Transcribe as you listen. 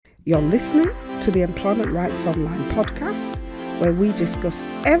You're listening to the Employment Rights Online podcast, where we discuss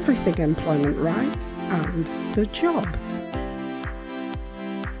everything employment rights and the job.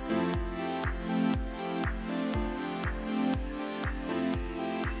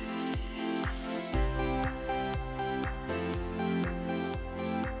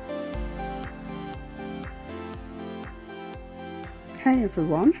 Hey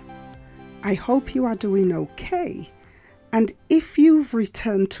everyone, I hope you are doing okay. And if you've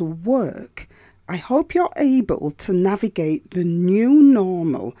returned to work, I hope you're able to navigate the new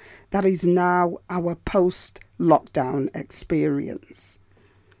normal that is now our post-lockdown experience.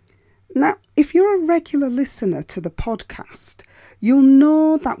 Now, if you're a regular listener to the podcast, you'll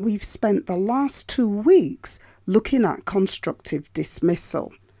know that we've spent the last 2 weeks looking at constructive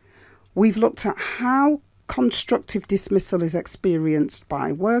dismissal. We've looked at how constructive dismissal is experienced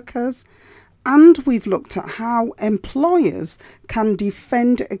by workers, and we've looked at how employers can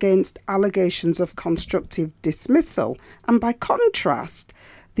defend against allegations of constructive dismissal, and by contrast,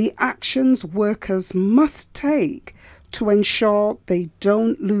 the actions workers must take to ensure they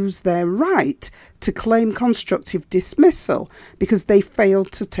don't lose their right to claim constructive dismissal because they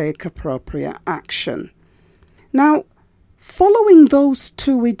failed to take appropriate action. Now, following those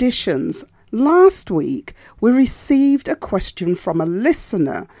 2 editions, last week, we received a question from a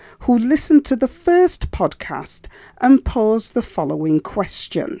listener who listened to the first podcast and posed the following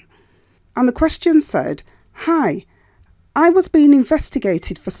question. And the question said, "Hi, I was being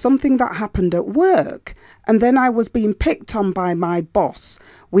investigated for something that happened at work, and then I was being picked on by my boss.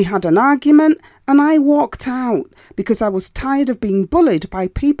 We had an argument and I walked out because I was tired of being bullied by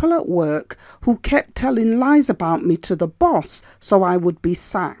people at work who kept telling lies about me to the boss so I would be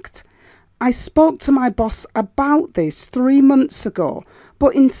sacked. I spoke to my boss about this 3 months ago,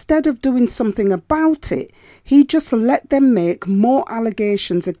 but instead of doing something about it, he just let them make more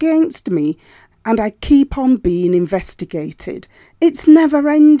allegations against me, and I keep on being investigated. It's never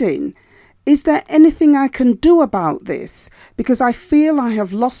ending. Is there anything I can do about this? Because I feel I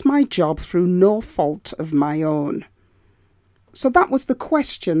have lost my job through no fault of my own." So that was the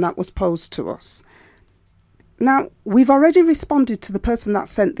question that was posed to us. Now, we've already responded to the person that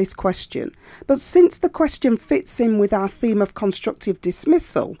sent this question, but since the question fits in with our theme of constructive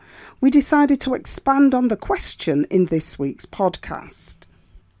dismissal, we decided to expand on the question in this week's podcast.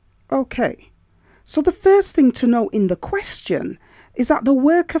 Okay, so the first thing to note in the question is that the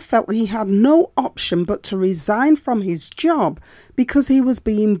worker felt he had no option but to resign from his job because he was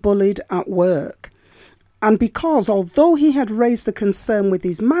being bullied at work. And because, although he had raised the concern with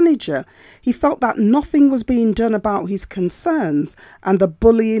his manager, he felt that nothing was being done about his concerns and the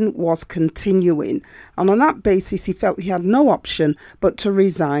bullying was continuing. And on that basis, he felt he had no option but to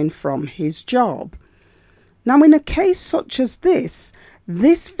resign from his job. Now, in a case such as this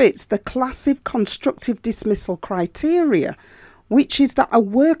fits the classic constructive dismissal criteria, which is that a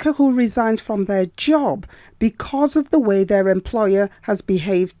worker who resigns from their job because of the way their employer has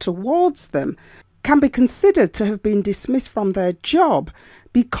behaved towards them can be considered to have been dismissed from their job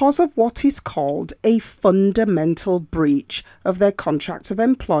because of what is called a fundamental breach of their contract of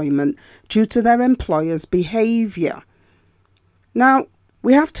employment due to their employer's behaviour. Now,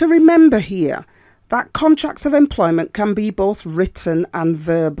 we have to remember here that contracts of employment can be both written and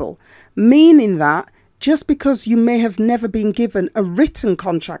verbal, meaning that just because you may have never been given a written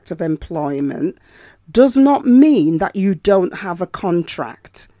contract of employment does not mean that you don't have a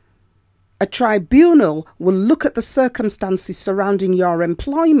contract. A tribunal will look at the circumstances surrounding your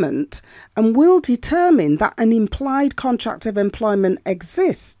employment and will determine that an implied contract of employment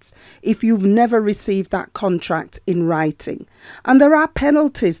exists if you've never received that contract in writing. And there are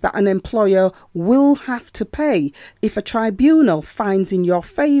penalties that an employer will have to pay if a tribunal finds in your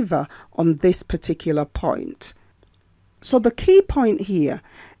favour on this particular point. So the key point here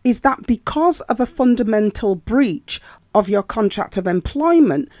is that because of a fundamental breach of your contract of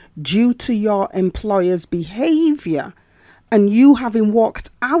employment due to your employer's behaviour, and you having walked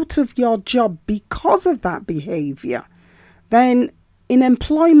out of your job because of that behaviour, then in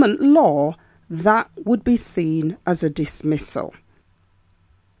employment law, that would be seen as a dismissal.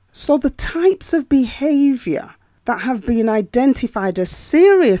 So the types of behaviour that have been identified as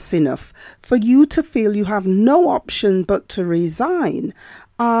serious enough for you to feel you have no option but to resign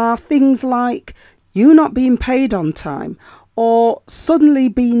are things like you not being paid on time, or suddenly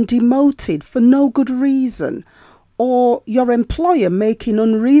being demoted for no good reason, or your employer making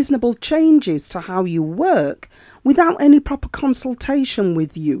unreasonable changes to how you work without any proper consultation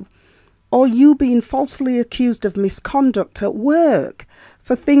with you, or you being falsely accused of misconduct at work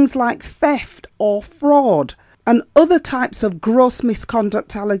for things like theft or fraud and other types of gross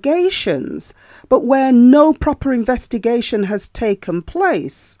misconduct allegations, but where no proper investigation has taken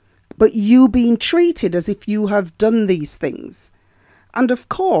place, but you being treated as if you have done these things. And of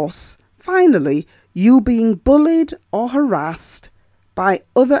course, finally, you being bullied or harassed by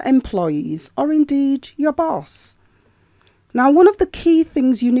other employees or indeed your boss. Now, one of the key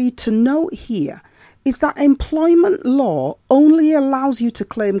things you need to note here is that employment law only allows you to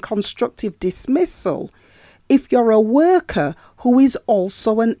claim constructive dismissal if you're a worker who is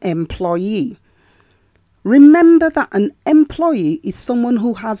also an employee. Remember that an employee is someone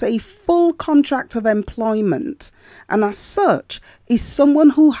who has a full contract of employment, and as such is someone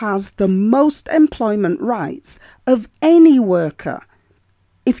who has the most employment rights of any worker.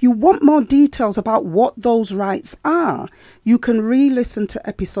 If you want more details about what those rights are, you can re-listen to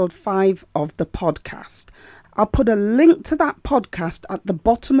episode 5 of the podcast. I'll put a link to that podcast at the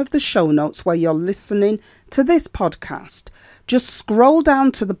bottom of the show notes where you're listening to this podcast. Just scroll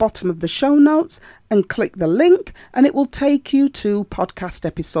down to the bottom of the show notes and click the link, and it will take you to podcast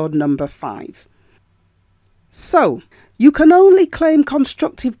episode number 5. So, you can only claim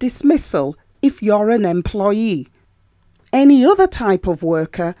constructive dismissal if you're an employee. Any other type of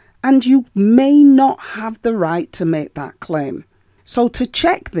worker, and you may not have the right to make that claim. So to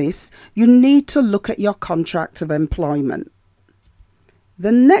check this, you need to look at your contract of employment.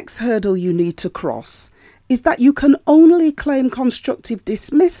 The next hurdle you need to cross is that you can only claim constructive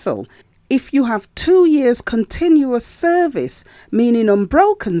dismissal if you have 2 years continuous service, meaning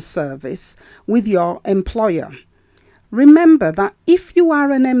unbroken service, with your employer. Remember that if you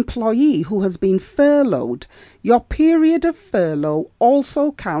are an employee who has been furloughed, your period of furlough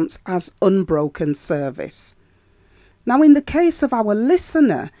also counts as unbroken service. Now, in the case of our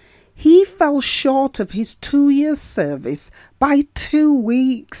listener, he fell short of his 2 years service by 2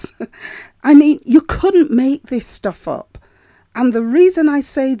 weeks. I mean, you couldn't make this stuff up. And the reason I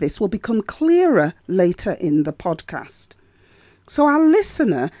say this will become clearer later in the podcast. So our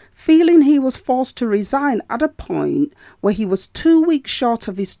listener, feeling he was forced to resign at a point where he was 2 weeks short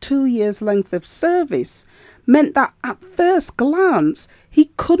of his 2 years length of service, meant that at first glance,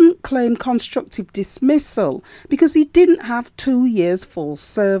 he couldn't claim constructive dismissal because he didn't have 2 years full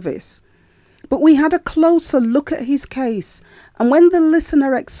service. But we had a closer look at his case, and when the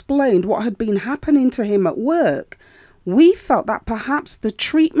listener explained what had been happening to him at work, we felt that perhaps the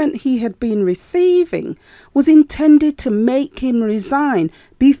treatment he had been receiving was intended to make him resign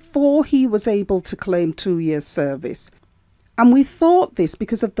before he was able to claim 2 years service. And we thought this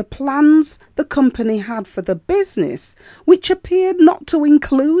because of the plans the company had for the business, which appeared not to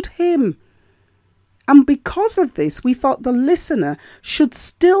include him. And because of this, we felt the listener should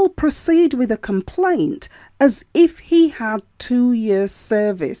still proceed with a complaint as if he had 2 years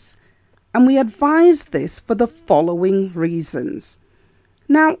service. And we advised this for the following reasons.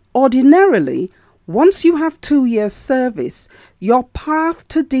 Now, ordinarily, once you have 2 years service, your path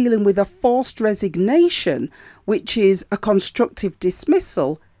to dealing with a forced resignation, which is a constructive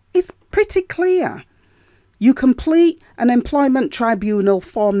dismissal, is pretty clear. You complete an employment tribunal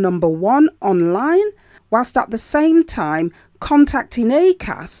form number 1 online, whilst at the same time contacting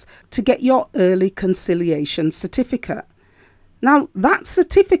ACAS to get your early conciliation certificate. Now, that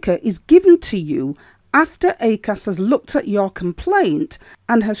certificate is given to you after ACAS has looked at your complaint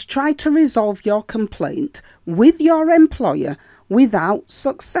and has tried to resolve your complaint with your employer without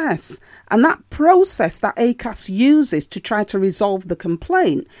success. And that process that ACAS uses to try to resolve the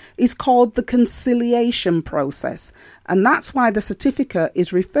complaint is called the conciliation process. And that's why the certificate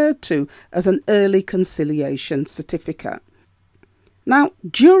is referred to as an early conciliation certificate. Now,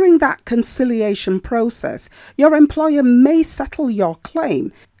 during that conciliation process, your employer may settle your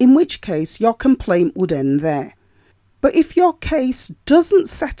claim, in which case your complaint would end there. But if your case doesn't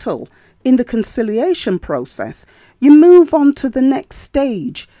settle in the conciliation process, you move on to the next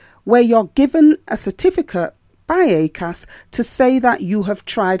stage, where you're given a certificate by ACAS to say that you have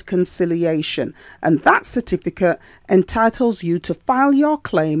tried conciliation, and that certificate entitles you to file your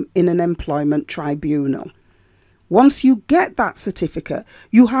claim in an employment tribunal. Once you get that certificate,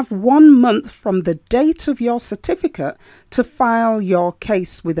 you have 1 month from the date of your certificate to file your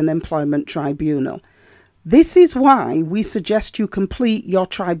case with an employment tribunal. This is why we suggest you complete your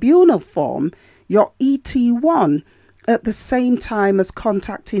tribunal form, your ET1, at the same time as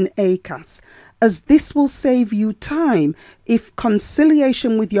contacting ACAS, as this will save you time if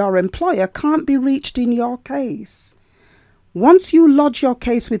conciliation with your employer can't be reached in your case. Once you lodge your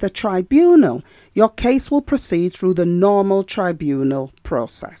case with a tribunal, your case will proceed through the normal tribunal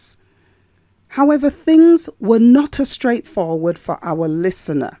process. However, things were not as straightforward for our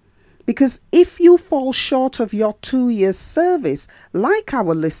listener, Because if you fall short of your 2 years service, like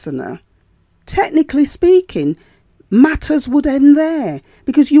our listener, technically speaking, matters would end there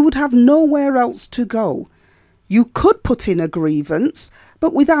because you would have nowhere else to go. You could put in a grievance,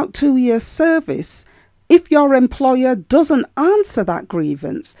 but without 2 years service, if your employer doesn't answer that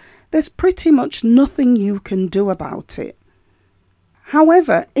grievance, there's pretty much nothing you can do about it.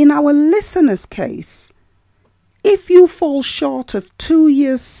 However, in our listener's case, if you fall short of 2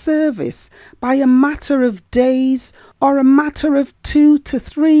 years service by a matter of days or a matter of 2 to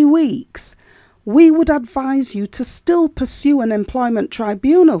 3 weeks, we would advise you to still pursue an employment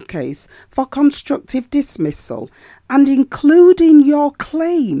tribunal case for constructive dismissal and include in your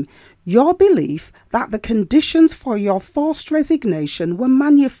claim your belief that the conditions for your forced resignation were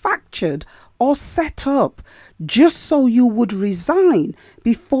manufactured or set up just so you would resign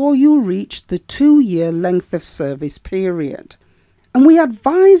before you reach the 2-year length of service period. And we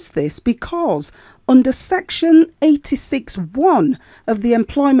advise this because under Section 86(1) of the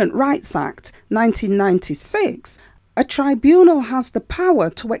Employment Rights Act 1996, a tribunal has the power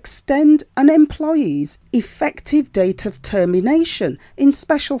to extend an employee's effective date of termination in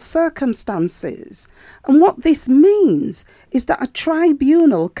special circumstances. And what this means is that a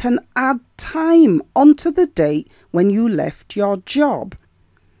tribunal can add time onto the date when you left your job.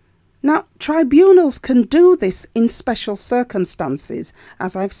 Now, tribunals can do this in special circumstances,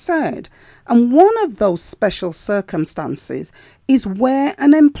 as I've said, and one of those special circumstances is where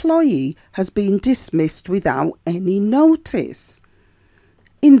an employee has been dismissed without any notice.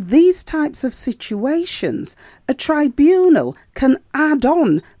 In these types of situations, a tribunal can add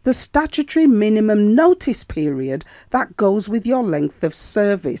on the statutory minimum notice period that goes with your length of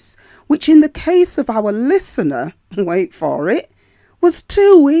service, which in the case of our listener, wait for it, was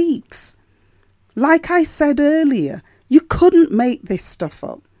 2 weeks. Like I said earlier, you couldn't make this stuff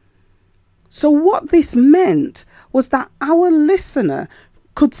up. So what this meant was that our listener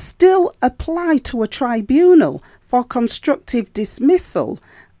could still apply to a tribunal for constructive dismissal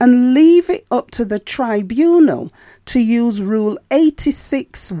and leave it up to the tribunal to use Rule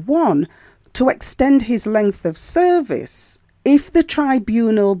 86(1) to extend his length of service if the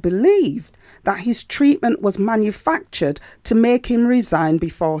tribunal believed that his treatment was manufactured to make him resign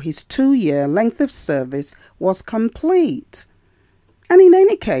before his 2-year length of service was complete. And in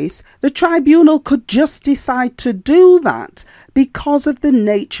any case, the tribunal could just decide to do that because of the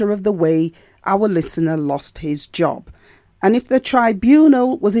nature of the way our listener lost his job. And if the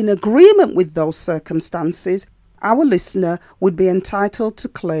tribunal was in agreement with those circumstances, our listener would be entitled to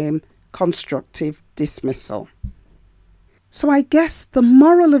claim constructive dismissal. So I guess the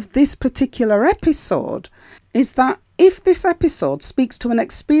moral of this particular episode is that if this episode speaks to an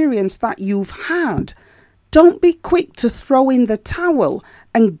experience that you've had, don't be quick to throw in the towel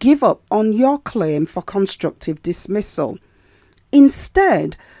and give up on your claim for constructive dismissal.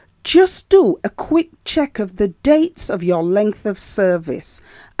 Instead, just do a quick check of the dates of your length of service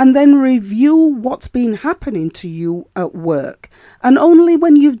and then review what's been happening to you at work. And only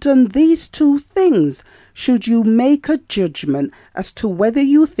when you've done these 2 things should you make a judgment as to whether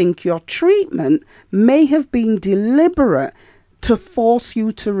you think your treatment may have been deliberate to force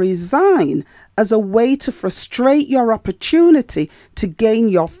you to resign as a way to frustrate your opportunity to gain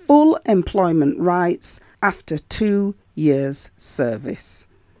your full employment rights after 2 years' service.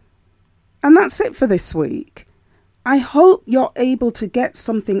 And that's it for this week. I hope you're able to get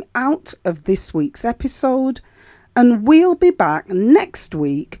something out of this week's episode, and we'll be back next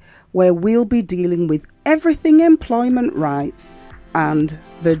week where we'll be dealing with everything employment rights and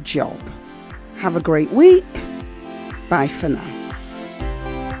the job. Have a great week. Bye for now.